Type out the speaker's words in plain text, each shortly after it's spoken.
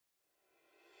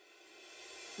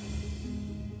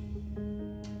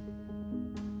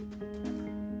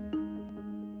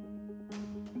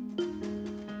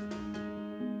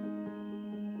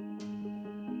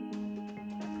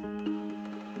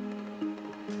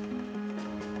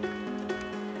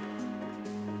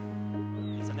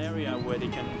area where they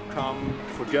can come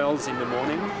for girls in the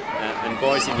morning and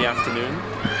boys in the afternoon,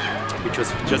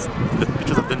 because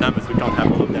of the numbers we can't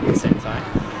have all of them at the same time.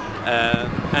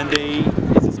 And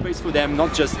it's a space for them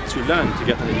not just to learn, to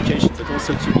get an education, but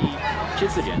also to be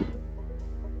kids again.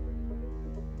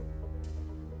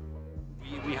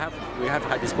 We have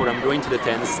had this program going to the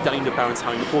tents, telling the parents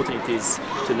how important it is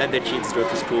to let their kids go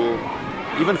to school.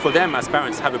 Even for them as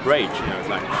parents, have a break. You know, it's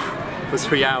like for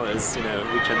 3 hours, you know,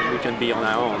 we can be on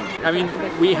our own. I mean,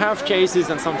 we have cases,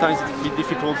 and sometimes it can be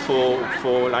difficult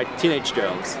for like teenage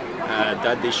girls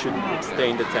that they should stay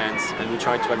in the tents, and we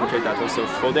try to advocate that also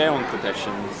for their own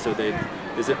protection. So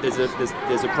there's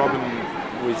a problem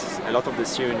with a lot of the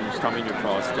Syrians coming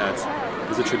across that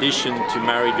there's a tradition to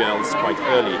marry girls quite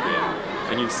early here.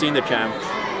 And you've seen the camp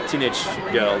teenage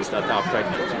girls that are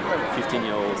pregnant,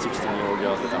 15-year-old, 16-year-old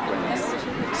girls that are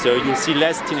pregnant. So you'll see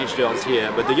less teenage girls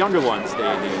here, but the younger ones,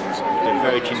 they're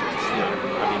very keen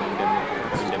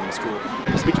having them in school.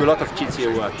 I speak to a lot of kids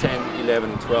here who are 10,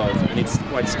 11, 12, and it's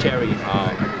quite scary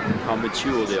how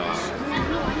mature they are,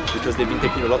 because they've been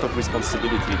taking a lot of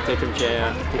responsibility, taking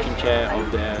care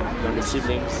of their younger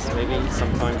siblings, maybe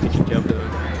sometimes taking care of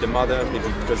the mother, maybe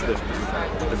because the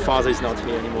father is not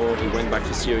here anymore, he went back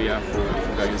to Syria for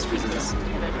various reasons.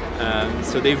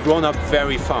 So they've grown up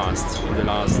very fast in the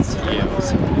last year or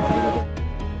so.